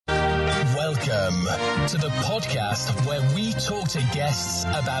Welcome to the podcast where we talk to guests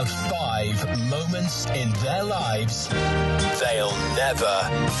about 5 moments in their lives they'll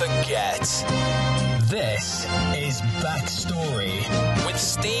never forget. This is Backstory with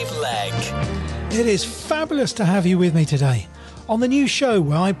Steve Legg. It is fabulous to have you with me today on the new show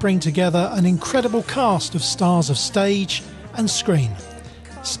where I bring together an incredible cast of stars of stage and screen,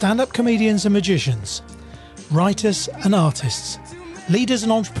 stand-up comedians and magicians, writers and artists, leaders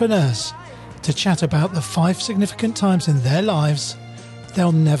and entrepreneurs, to chat about the 5 significant times in their lives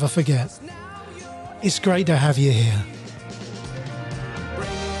they'll never forget. It's great to have you here.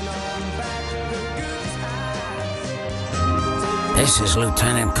 This is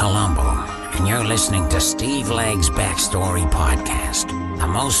Lieutenant Columbo, and you're listening to Steve Legg's Backstory Podcast. The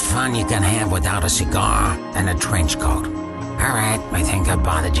most fun you can have without a cigar and a trench coat. All right, I think I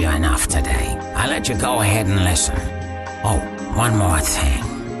bothered you enough today. I'll let you go ahead and listen. Oh, one more thing.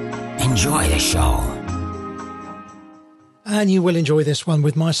 Enjoy the show. And you will enjoy this one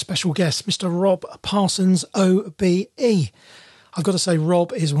with my special guest, Mr. Rob Parsons, OBE. I've got to say,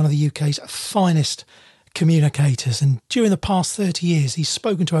 Rob is one of the UK's finest communicators, and during the past 30 years he's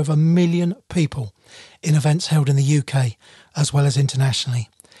spoken to over 1 million people in events held in the UK as well as internationally.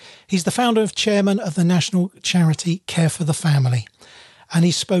 He's the founder and chairman of the national charity Care for the Family, and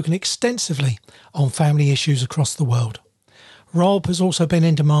he's spoken extensively on family issues across the world. Rob has also been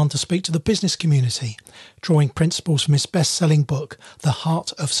in demand to speak to the business community, drawing principles from his best-selling book, The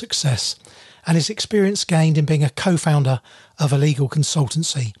Heart of Success, and his experience gained in being a co-founder of a legal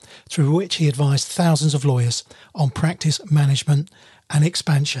consultancy, through which he advised thousands of lawyers on practice management and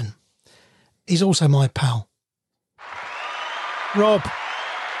expansion. He's also my pal. Rob,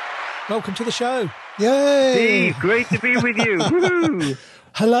 welcome to the show. Yay! Steve, great to be with you. Woo-hoo.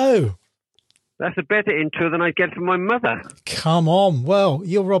 Hello. That's a better intro than I get from my mother. Come on. Well,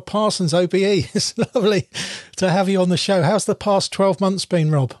 you're Rob Parsons, OBE. It's lovely to have you on the show. How's the past 12 months been,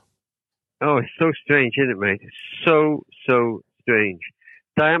 Rob? Oh, it's so strange, isn't it, mate? So strange.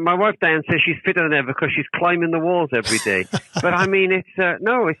 Diane, my wife Diane says she's fitter than ever because she's climbing the walls every day. But I mean,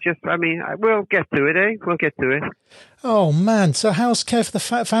 we'll get to it, eh? We'll get to it. Oh, man. So how's Care for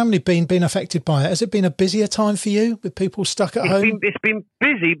the Family been affected by it? Has it been a busier time for you with people stuck at home? It's been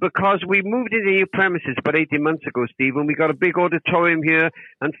busy because we moved into new premises about 18 months ago, Steve, and we got a big auditorium here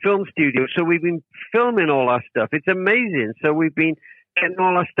and film studio. So we've been filming all our stuff. It's amazing. So we've been getting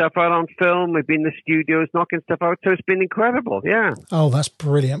all our stuff out on film. We've been in the studios knocking stuff out. So it's been incredible. Yeah. Oh, that's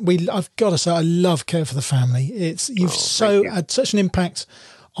brilliant. I've got to say, I love Care for the Family. You've had such an impact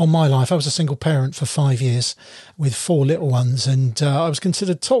on my life. I was a single parent for 5 years with 4 little ones, and I was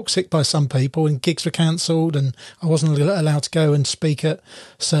considered toxic by some people, and gigs were cancelled and I wasn't allowed to go and speak at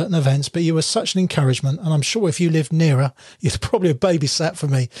certain events. But you were such an encouragement, and I'm sure if you lived nearer, you'd probably have babysat for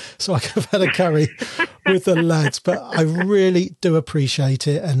me so I could have had a curry with the lads. But I really do appreciate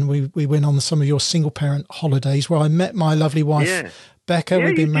it, and we went on some of your single parent holidays where I met my lovely wife. Yeah. Becca,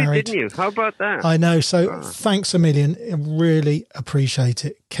 we've been married. Didn't you? How about that? I know. So thanks a million. I really appreciate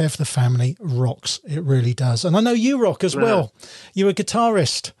it. Care for the Family rocks. It really does. And I know you rock as well. You're a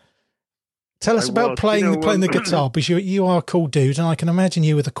guitarist. Tell us about playing the guitar, because you are a cool dude, and I can imagine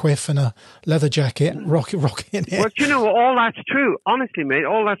you with a quiff and a leather jacket rocking it. Well, all that's true. Honestly, mate,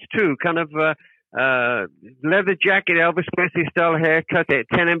 all that's true. Kind of leather jacket, Elvis Presley style haircut,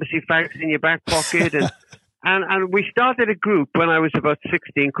 10 embassy fags in your back pocket, and And we started a group when I was about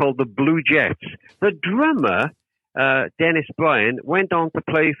 16 called the Blue Jets. The drummer, Dennis Bryan, went on to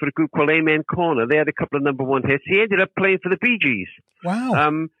play for a group called Amen Corner. They had a couple of number 1 hits. He ended up playing for the Bee Gees.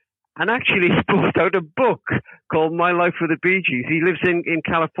 Wow. And actually he brought out a book called My Life with the Bee Gees. He lives in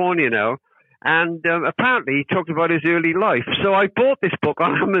California now. And apparently he talked about his early life. So I bought this book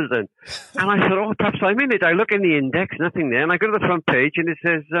on Amazon. And I thought, oh, perhaps I'm in it. I look in the index, nothing there. And I go to the front page and it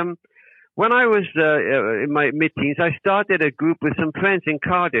says, when I was in my mid-teens, I started a group with some friends in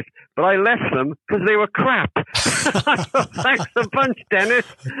Cardiff, but I left them because they were crap. Thanks a bunch, Dennis.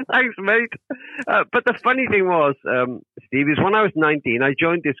 Thanks, mate. But the funny thing was, Steve, is when I was 19, I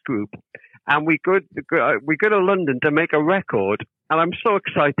joined this group, and we go to London to make a record, and I'm so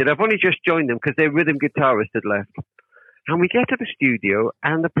excited. I've only just joined them because their rhythm guitarist had left. And we get to the studio,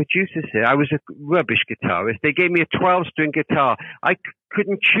 and the producer said, I was a rubbish guitarist. They gave me a 12-string guitar. I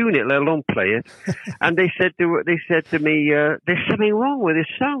couldn't tune it, let alone play it. And they said to me, there's something wrong with this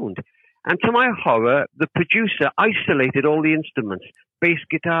sound. And to my horror, the producer isolated all the instruments, bass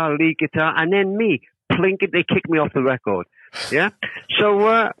guitar, lead guitar, and then me. Plink it, they kicked me off the record. Yeah?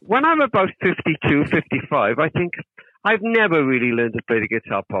 So when I'm about 52, 55, I think, I've never really learned to play the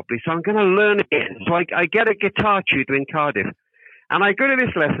guitar properly, so I'm going to learn again. So I get a guitar tutor in Cardiff, And I go to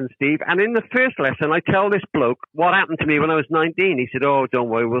this lesson, Steve, and in the first lesson, I tell this bloke what happened to me when I was 19. He said, oh, don't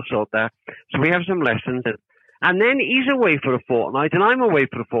worry, we'll sort that. So we have some lessons. And then he's away for a fortnight, and I'm away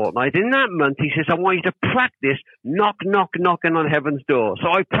for a fortnight. In that month, he says, I want you to practice knocking on heaven's door. So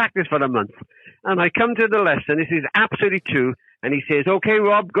I practice for a month. And I come to the lesson. This is absolutely true. And he says, okay,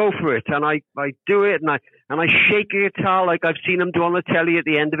 Rob, go for it. And I do it, and I shake a guitar like I've seen him do on the telly at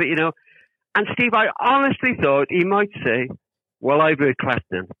the end of it, you know. And Steve, I honestly thought he might say, well, I've heard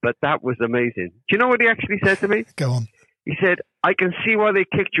Clapton, but that was amazing. Do you know what he actually said to me? Go on. He said, I can see why they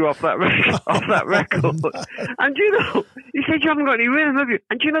kicked you off that record. Oh, no. And you know, he said, you haven't got any rhythm, have you?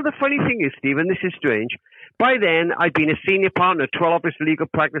 And you know, the funny thing is, Stephen, this is strange. By then, I'd been a senior partner at 12 Office Legal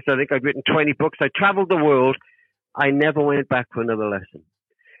Practice. I think I'd written 20 books. I traveled the world. I never went back for another lesson.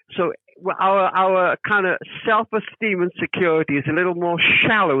 So our kind of self-esteem and security is a little more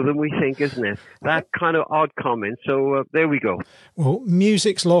shallow than we think, isn't it? That kind of odd comment. So there we go. Well,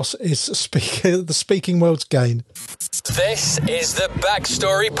 music's loss is the speaking world's gain. This is the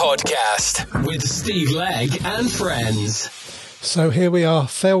Backstory Podcast with Steve Legg and friends. So here we are,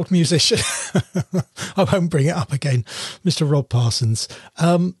 failed musician. I won't bring it up again. Mr. Rob Parsons,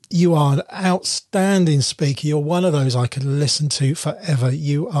 you are an outstanding speaker. You're one of those I could listen to forever.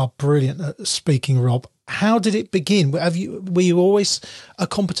 You are brilliant at speaking, Rob. How did it begin? Were you always a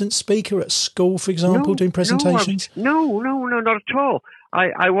competent speaker at school, for example, doing presentations? No, not at all.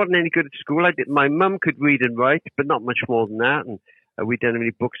 I wasn't any good at school. My mum could read and write, but not much more than that. And we didn't have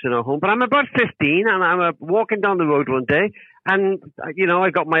any books in our home. But I'm about 15, and I'm walking down the road one day, and, you know,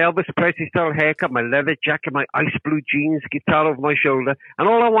 I got my Elvis Presley style haircut, my leather jacket, my ice blue jeans, guitar over my shoulder, and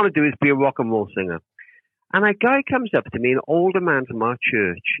all I want to do is be a rock and roll singer. And a guy comes up to me, an older man from our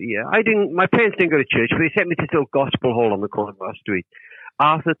church. Yeah, my parents didn't go to church, but they sent me to this little gospel hall on the corner of our street.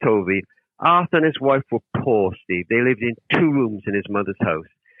 Arthur Tovey. Arthur and his wife were poor, Steve. They lived in 2 rooms in his mother's house.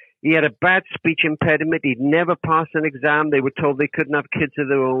 He had a bad speech impediment. He'd never passed an exam. They were told they couldn't have kids of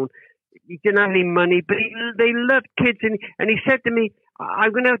their own. He didn't have any money, but they loved kids. And he said to me,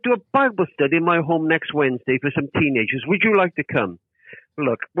 I'm going to do a Bible study in my home next Wednesday for some teenagers. Would you like to come?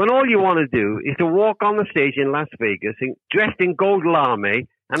 Look, when all you want to do is to walk on the stage in Las Vegas dressed in gold lame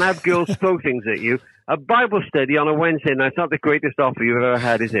and have girls throw things at you, a Bible study on a Wednesday night, it's not the greatest offer you've ever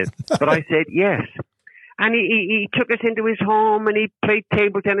had, is it? But I said yes. And he took us into his home, and he played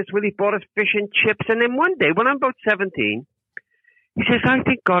table tennis with. He bought us fish and chips. And then one day, when I'm about 17, he says, I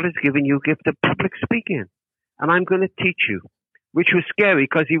think God has given you a gift of public speaking, and I'm going to teach you. Which was scary,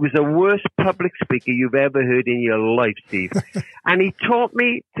 because he was the worst public speaker you've ever heard in your life, Steve. And he taught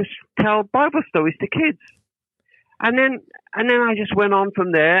me to tell Bible stories to kids. And then I just went on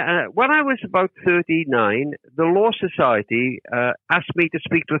from there. When I was about 39, the Law Society asked me to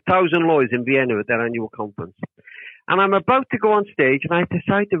speak to 1,000 lawyers in Vienna at their annual conference. And I'm about to go on stage, and I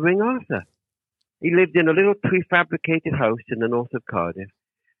decide to ring Arthur. He lived in a little prefabricated house in the north of Cardiff.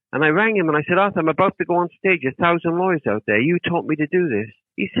 And I rang him, and I said, Arthur, I'm about to go on stage. 1,000 lawyers out there. You taught me to do this.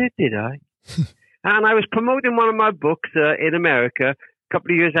 He said, did I? And I was promoting one of my books in America a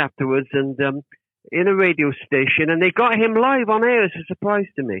couple of years afterwards, and in a radio station, and they got him live on air as a surprise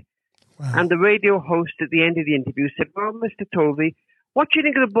to me. Wow. And the radio host at the end of the interview said, well, Mr. Tovey, what do you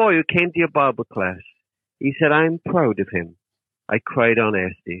think of the boy who came to your Bible class? He said, I'm proud of him. I cried on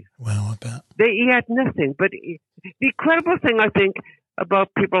air, Steve. Well, I bet. He had nothing. But the incredible thing, I think, about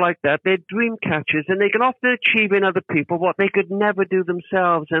people like that, they're dream catchers, and they can often achieve in other people what they could never do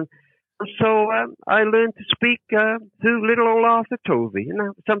themselves. And so I learned to speak through little old Arthur Tovey. You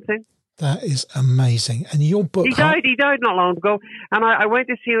know, something. That is amazing. And your book... He died not long ago. And I went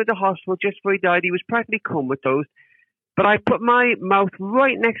to see him at the hospital just before he died. He was practically comatose. But I put my mouth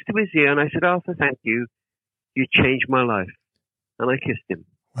right next to his ear, and I said, Arthur, thank you. You changed my life. And I kissed him.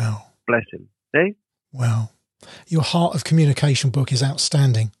 Wow. Bless him. Eh? Wow. Your Heart of Communication book is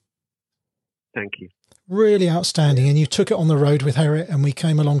outstanding. Thank you. Really outstanding. And you took it on the road with Harriet, and we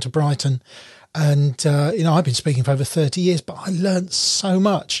came along to Brighton. And, I've been speaking for over 30 years, but I learned so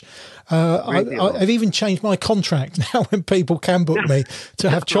much. I've even changed my contract now when people can book me to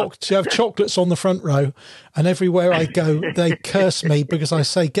have chocolates on the front row. And everywhere I go, they curse me because I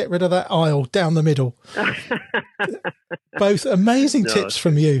say, get rid of that aisle down the middle. Both amazing tips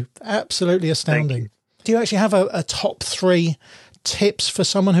from you. Absolutely astounding. Do you actually have a top 3 tips for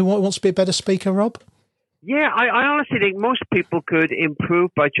someone who wants to be a better speaker, Rob? Yeah, I honestly think most people could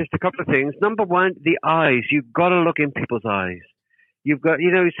improve by just a couple of things. Number one, the eyes. You've got to look in people's eyes. You've got,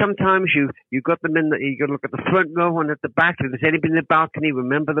 sometimes you've got them you got to look at the front row and at the back. If there's anybody in the balcony,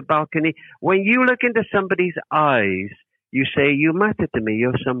 remember the balcony. When you look into somebody's eyes, You say, you matter to me,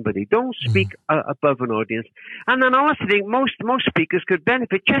 you're somebody. Don't speak above an audience. And then I also think most speakers could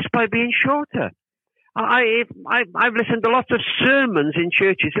benefit just by being shorter. I've listened to lots of sermons in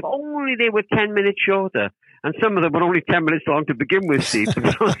churches. If only they were 10 minutes shorter. And some of them were only 10 minutes long to begin with, Steve.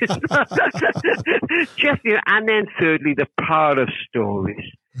 Just, and then thirdly, the power of stories.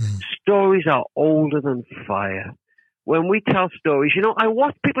 Stories are older than fire. When we tell stories, I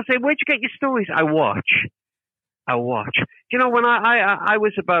watch people say, where'd you get your stories? I watch. When I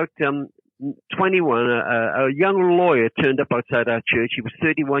was about 21, a young lawyer turned up outside our church. He was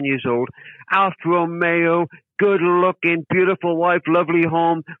 31 years old, Alfa Romeo, good looking, beautiful wife, lovely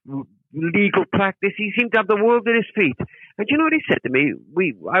home, legal practice. He seemed to have the world at his feet. And you know what he said to me?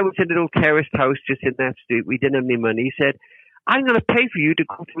 I was in a little terraced house just in that street. We didn't have any money. He said, I'm going to pay for you to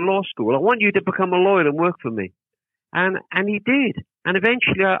go to law school. I want you to become a lawyer and work for me. And he did. And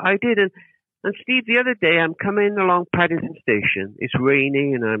eventually I did. And Steve, the other day, I'm coming along Paddington Station. It's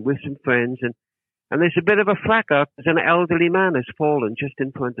raining, and I'm with some friends, and there's a bit of a fracas. There's an elderly man has fallen just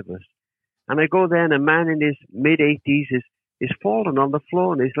in front of us. And I go there, and a man in his mid-80s is fallen on the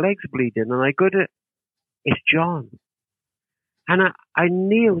floor, and his leg's bleeding. And I go to, it's John. And I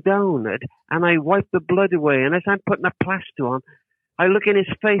kneel down, and I wipe the blood away. And as I'm putting a plaster on, I look in his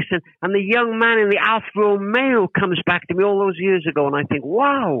face, and the young man in the Alfa Romeo comes back to me all those years ago, and I think,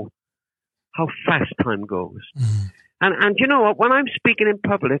 wow, how fast time goes. And you know what? When I'm speaking in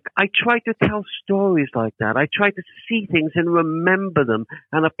public, I try to tell stories like that. I try to see things and remember them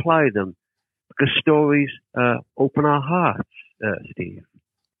and apply them, because stories open our hearts, Steve.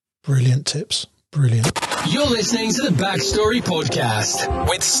 Brilliant tips. Brilliant. You're listening to the Backstory Podcast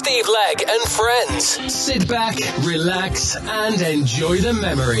with Steve Legg and friends. Sit back, relax, and enjoy the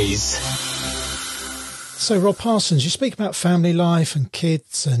memories. So, Rob Parsons, you speak about family life and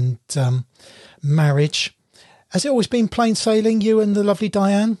kids and marriage. Has it always been plain sailing, you and the lovely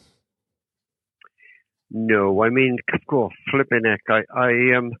Diane? No, I mean, God, flipping heck.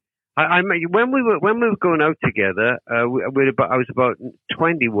 When we were going out together, I was about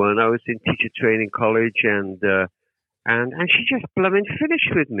 21. I was in teacher training college, and she just blooming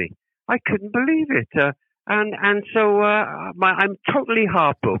finished with me. I couldn't believe it, so I'm totally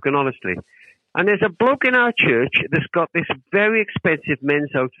heartbroken, honestly. And there's a bloke in our church that's got this very expensive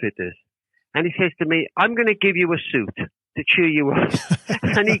men's outfitters, and he says to me, "I'm going to give you a suit to cheer you up."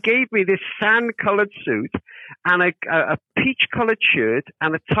 And he gave me this sand-coloured suit and a peach-coloured shirt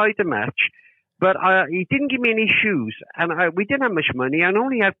and a tie to match. But he didn't give me any shoes. And we didn't have much money. And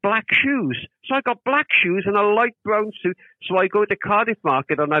only had black shoes. So I got black shoes and a light brown suit. So I go to Cardiff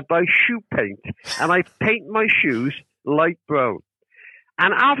Market and I buy shoe paint. And I paint my shoes light brown.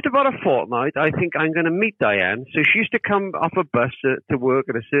 And after about a fortnight, I think I'm going to meet Diane. So she used to come off a bus to work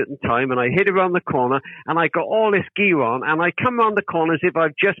at a certain time, and I hid around the corner, and I got all this gear on, and I come around the corner as if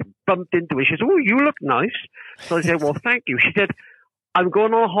I've just bumped into her. She said, "Oh, you look nice." So I said, "Well, thank you." She said, "I'm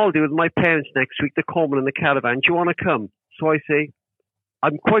going on a holiday with my parents next week to Cornwall in the caravan. Do you want to come?" So I say,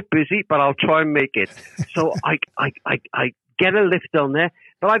 "I'm quite busy, but I'll try and make it." So I get a lift on there,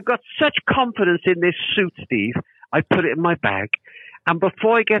 but I've got such confidence in this suit, Steve. I put it in my bag. And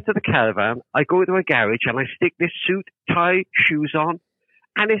before I get to the caravan, I go to a garage and I stick this suit, tie, shoes on,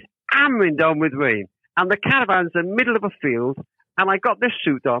 and it's hammering down with rain. And the caravan's in the middle of a field, and I got this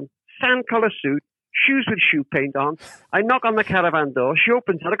suit on, sand-colour suit, shoes with shoe paint on. I knock on the caravan door. She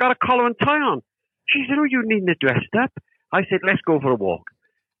opens it. I got a collar and tie on. She said, "Oh, you needn't have dressed up." I said, "Let's go for a walk."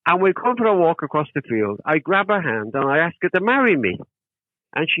 And we're going for a walk across the field. I grab her hand and I ask her to marry me.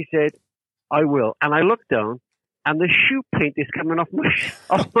 And she said, "I will." And I look down. And the shoe paint is coming off my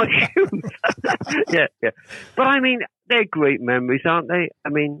shoes. yeah. But I mean, they're great memories, aren't they? I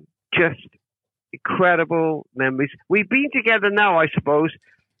mean, just incredible memories. We've been together now, I suppose,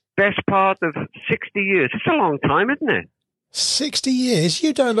 best part of 60 years. It's a long time, isn't it? 60 years?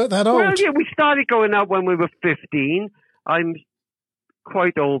 You don't look that old. Well, yeah, we started going out when we were 15. I'm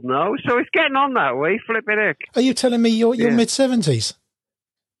quite old now, so it's getting on that way. Flipping heck. Are you telling me you're mid-70s?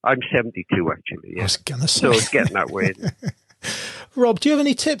 I'm 72, actually. Yeah. I was going to say. So it's getting that way. Rob, do you have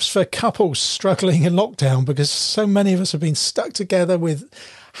any tips for couples struggling in lockdown? Because so many of us have been stuck together with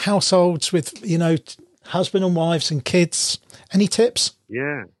households, with, husband and wives and kids. Any tips?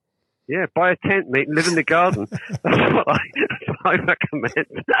 Yeah. Buy a tent, mate, and live in the garden. That's what I recommend.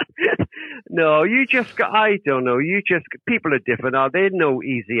 No, I don't know. People are different. There are no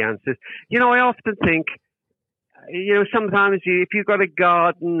easy answers. I often think, sometimes if you've got a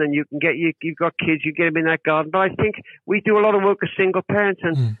garden and you've got kids, you get them in that garden. But I think we do a lot of work as single parents,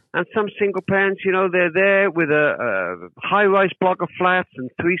 and some single parents, they're there with a high-rise block of flats and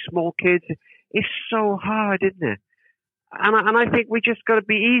 3 small kids. It's so hard, isn't it? And I think we just got to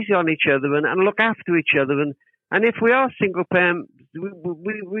be easy on each other and look after each other. And if we are single parents,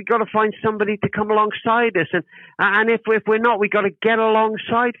 we got to find somebody to come alongside us. And if we're not, we got to get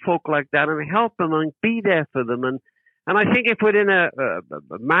alongside folk like that and help them and be there for them. And I think if we're in a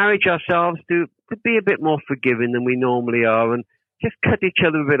marriage ourselves, to be a bit more forgiving than we normally are and just cut each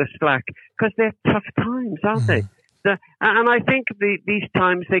other a bit of slack, because they're tough times, aren't they? And I think these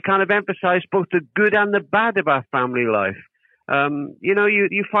times, they kind of emphasize both the good and the bad of our family life.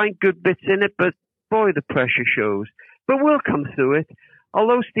 You find good bits in it, but boy, the pressure shows. But we'll come through it.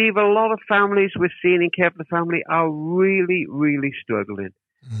 Although, Steve, a lot of families we're seeing in Care for the Family are really, really struggling.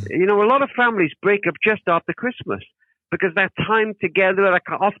 A lot of families break up just after Christmas because that time together, like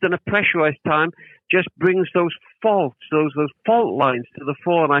often a pressurized time, just brings those faults, those fault lines to the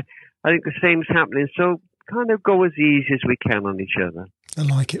fore. And I think the same is happening. So kind of go as easy as we can on each other. I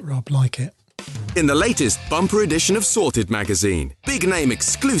like it, Rob, like it. In the latest bumper edition of Sorted magazine, big name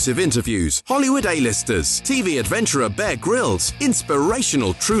exclusive interviews, Hollywood A-listers, TV adventurer Bear Grylls,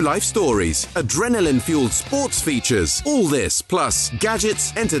 inspirational true life stories, adrenaline-fueled sports features, all this plus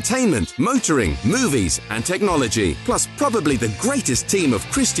gadgets, entertainment, motoring, movies and technology, plus probably the greatest team of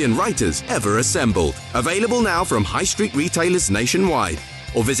Christian writers ever assembled. Available now from high street retailers nationwide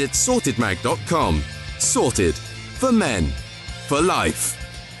or visit sortedmag.com. Sorted. For men. For life.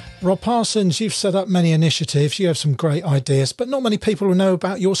 Rob Parsons, you've set up many initiatives. You have some great ideas, but not many people will know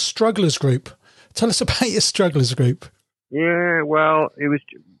about your Strugglers group. Tell us about your Strugglers group. Yeah, well,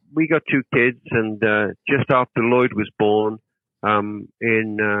 we got 2 kids, and just after Lloyd was born,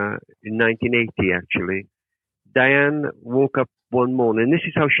 in 1980, actually, Diane woke up one morning. This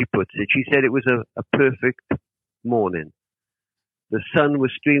is how she puts it. She said it was a perfect morning. The sun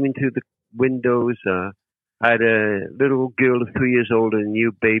was streaming through the windows. I had a little girl of 3 years old and a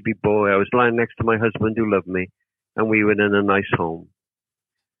new baby boy. I was lying next to my husband who loved me, and we were in a nice home.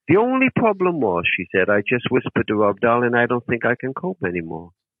 The only problem was, she said, I just whispered to Rob, darling, I don't think I can cope anymore.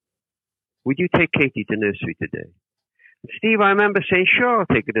 Would you take Katie to nursery today? And Steve, I remember saying, sure, I'll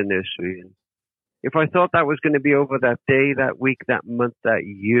take her to nursery. And if I thought that was going to be over that day, that week, that month, that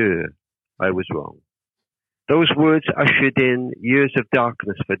year, I was wrong. Those words ushered in years of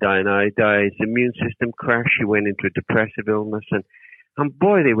darkness for Diana. Di's immune system crashed. She went into a depressive illness. And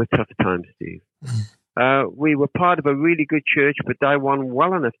boy, they were tough times, Steve. We were part of a really good church, but Di won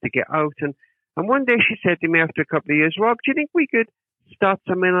well enough to get out. And one day she said to me after a couple of years, Rob, do you think we could start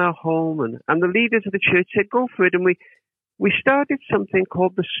something in our home? And the leaders of the church said, go for it. And we started something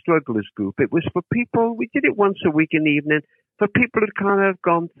called the Strugglers Group. It was for people, we did it once a week in the evening, for people who'd kind of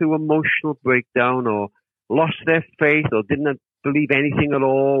gone through emotional breakdown or lost their faith or didn't believe anything at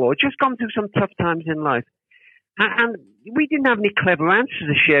all or just gone through some tough times in life. And we didn't have any clever answers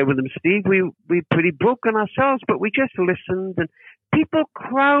to share with them, Steve. We pretty broken ourselves, but we just listened and people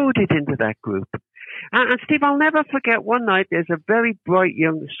crowded into that group. And Steve, I'll never forget one night there's a very bright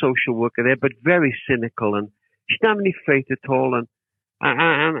young social worker there, but very cynical, and she didn't have any faith at all. And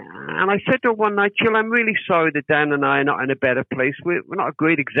I said to her one night, Jill, I'm really sorry that Dan and I are not in a better place. We're not a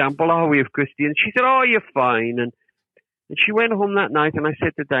great example, are we, of Christians? She said, oh, you're fine. And she went home that night, and I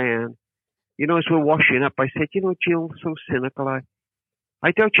said to Diane, as we're washing up, I said, Jill's so cynical.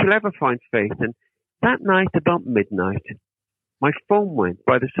 I doubt she'll ever find faith. And that night, about midnight, my phone went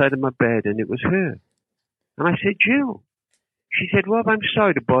by the side of my bed, and it was her. And I said, Jill. She said, Rob, I'm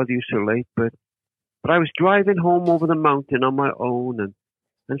sorry to bother you so late, but I was driving home over the mountain on my own,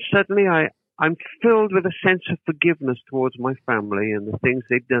 and suddenly I'm filled with a sense of forgiveness towards my family and the things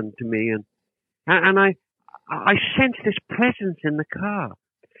they've done to me, and I sense this presence in the car.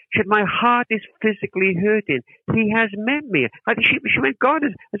 She said, my heart is physically hurting. He has met me. She went, God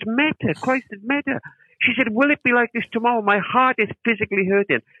has met her. Christ has met her. She said, will it be like this tomorrow? My heart is physically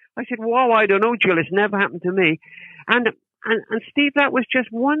hurting. I said, wow, I don't know, Jill. It's never happened to me. And Steve, that was just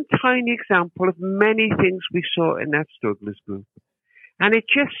one tiny example of many things we saw in that Strugglers group. And it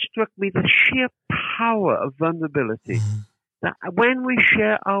just struck me the sheer power of vulnerability. That when we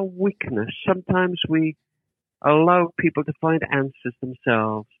share our weakness, sometimes we allow people to find answers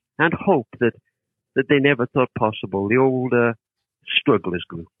themselves and hope that they never thought possible. The old Strugglers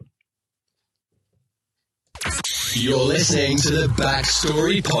group. You're listening to the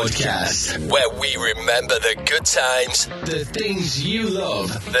Backstory Podcast, where we remember the good times, the things you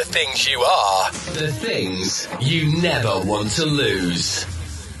love, the things you are, the things you never want to lose.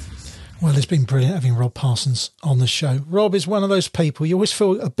 Well, it's been brilliant having Rob Parsons on the show. Rob is one of those people you always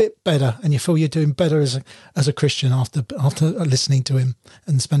feel a bit better, and you feel you're doing better as a Christian after listening to him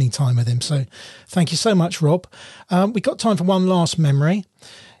and spending time with him. So thank you so much, Rob. We've got time for one last memory.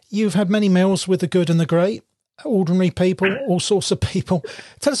 You've had many meals with the good and the great. ordinary people, all sorts of people.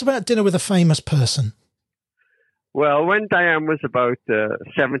 Tell us about Dinner with a Famous Person. Well, when Diane was about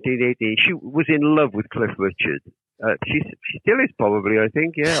 17, 18, she was in love with Cliff Richard. She still is probably, I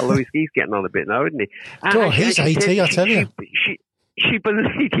think, yeah, although he's getting on a bit now, isn't he? God, he's 80, I tell you. She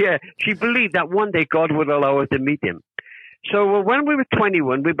believed that one day God would allow her to meet him. So when we were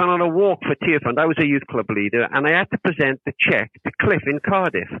 21, we'd been on a walk for Tearfund. I was a youth club leader, and I had to present the cheque to Cliff in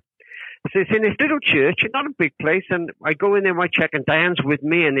Cardiff. So it's in this little church, not a big place, and I go in there with my cheque, and Diane's with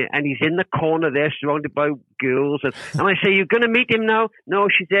me, and he's in the corner there, surrounded by girls, and I say, "You're going to meet him now?" "No,"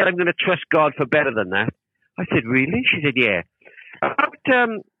 she said, "I'm going to trust God for better than that." I said, "Really?" She said, "Yeah." About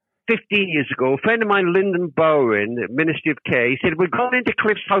 15 years ago, a friend of mine, Lyndon Bowen, Ministry of Care, he said, "We're going into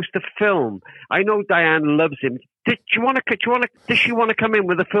Cliff's house to film. I know Diane loves him. Does she want to come in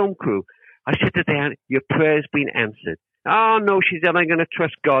with the film crew?" I said to Diane, "Your prayer's been answered." "Oh, no," she said, "I'm going to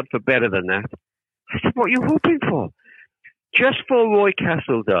trust God for better than that." I said, "What are you hoping for?" Just before Roy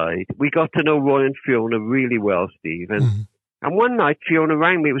Castle died, we got to know Roy and Fiona really well, Steve. And one night, Fiona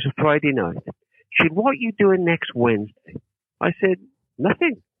rang me. It was a Friday night. She said, "What are you doing next Wednesday?" I said,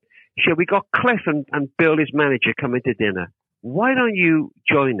 "Nothing." She said, "We got Cliff and Bill, his manager, coming to dinner. Why don't you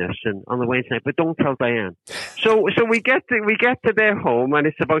join us on the Wednesday night? But don't tell Diane." So we get to their home, and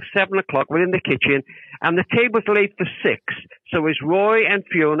it's about 7 o'clock. We're in the kitchen, and the table's laid for 6. So it's Roy and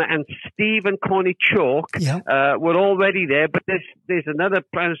Fiona and Steve and Connie Chalk. Yeah. We're already there, but there's another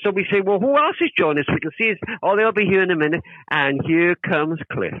plan. So we say, "Well, who else is joining us?" We can see they'll be here in a minute. And here comes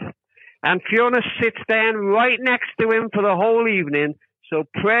Cliff. And Fiona sits down right next to him for the whole evening. So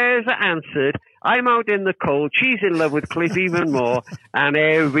prayers are answered. I'm out in the cold. She's in love with Cliff even more. And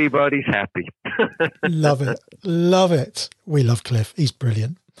everybody's happy. Love it. Love it. We love Cliff. He's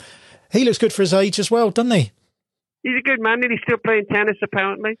brilliant. He looks good for his age as well, doesn't he? He's a good man, and he's still playing tennis,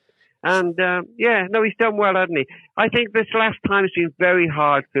 apparently. And, he's done well, hasn't he? I think this last time has been very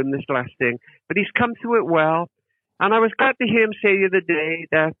hard for him, this last thing. But he's come through it well. And I was glad to hear him say the other day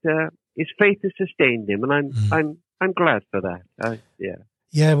that his faith has sustained him. And I'm glad for that.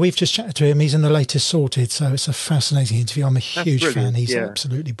 Yeah, we've just chatted to him. He's in the latest Sorted, so it's a fascinating interview. I'm a huge fan. He's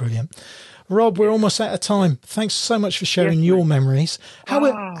absolutely brilliant. Rob, we're almost out of time. Thanks so much for sharing your memories.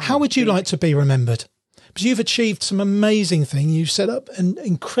 How would you like to be remembered? Because you've achieved some amazing things. You've set up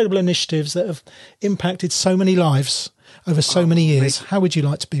incredible initiatives that have impacted so many lives over so many years. How would you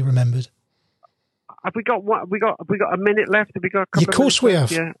like to be remembered? Have we got a minute left? Have we got a couple of course we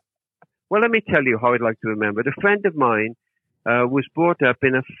have. Yeah. Well, let me tell you how I'd like to remember. A friend of mine was brought up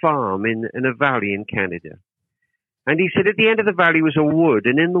in a farm in a valley in Canada. And he said at the end of the valley was a wood,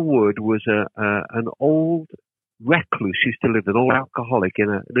 and in the wood was an old recluse who used to live, an old alcoholic in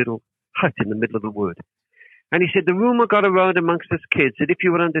a little hut in the middle of the wood. And he said the rumor got around amongst us kids that if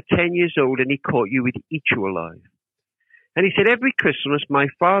you were under 10 years old and he caught you, he'd eat you alive. And he said every Christmas my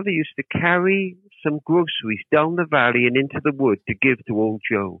father used to carry some groceries down the valley and into the wood to give to old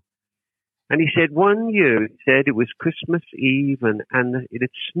Joe. And he said one year, he said it was Christmas Eve and it had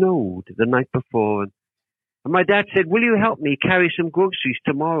snowed the night before. And my dad said, "Will you help me carry some groceries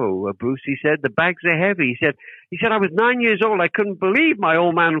tomorrow, Bruce?" He said, "The bags are heavy." He said, "I was 9 years old. I couldn't believe my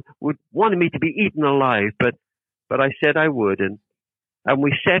old man would want me to be eaten alive. But I said I would. And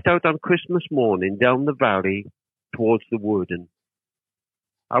we set out on Christmas morning down the valley towards the wood. And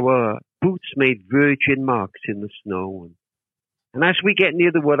our boots made virgin marks in the snow. And as we get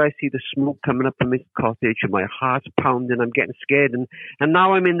near the wood, I see the smoke coming up from his cottage, and my heart's pounding. I'm getting scared. And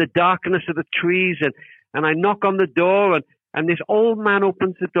now I'm in the darkness of the trees, and I knock on the door, and this old man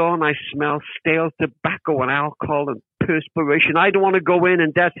opens the door, and I smell stale tobacco and alcohol and perspiration. I don't want to go in,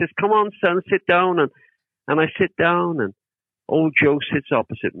 and Dad says, "Come on, son, sit down." And I sit down, and old Joe sits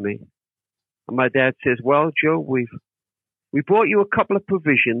opposite me. And my dad says, "Well, Joe, we brought you a couple of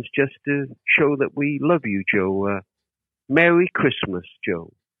provisions just to show that we love you, Joe. Merry Christmas,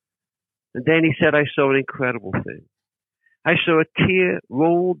 Joe." And then he said, I saw an incredible thing. I saw a tear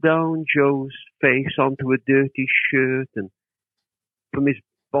roll down Joe's face onto a dirty shirt and from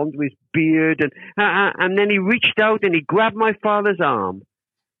onto his beard. And then he reached out and he grabbed my father's arm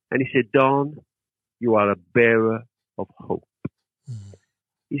and he said, "Don, you are a bearer of hope."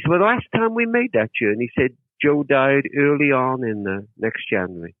 He said, "Well, the last time we made that journey," he said, "Joe died early on in next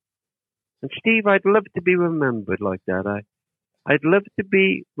January." And Steve, I'd love to be remembered like that. I'd love to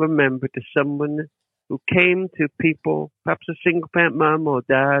be remembered as someone who came to people, perhaps a single parent mum or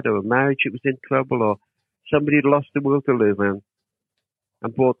dad or a marriage that was in trouble or somebody who'd lost the will to live in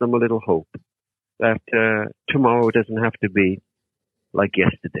and brought them a little hope that tomorrow doesn't have to be like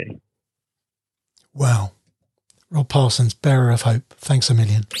yesterday. Wow. Rob Parsons, bearer of hope. Thanks a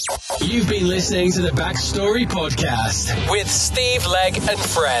million. You've been listening to the Backstory Podcast with Steve Legg and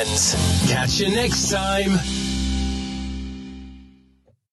friends. Catch you next time.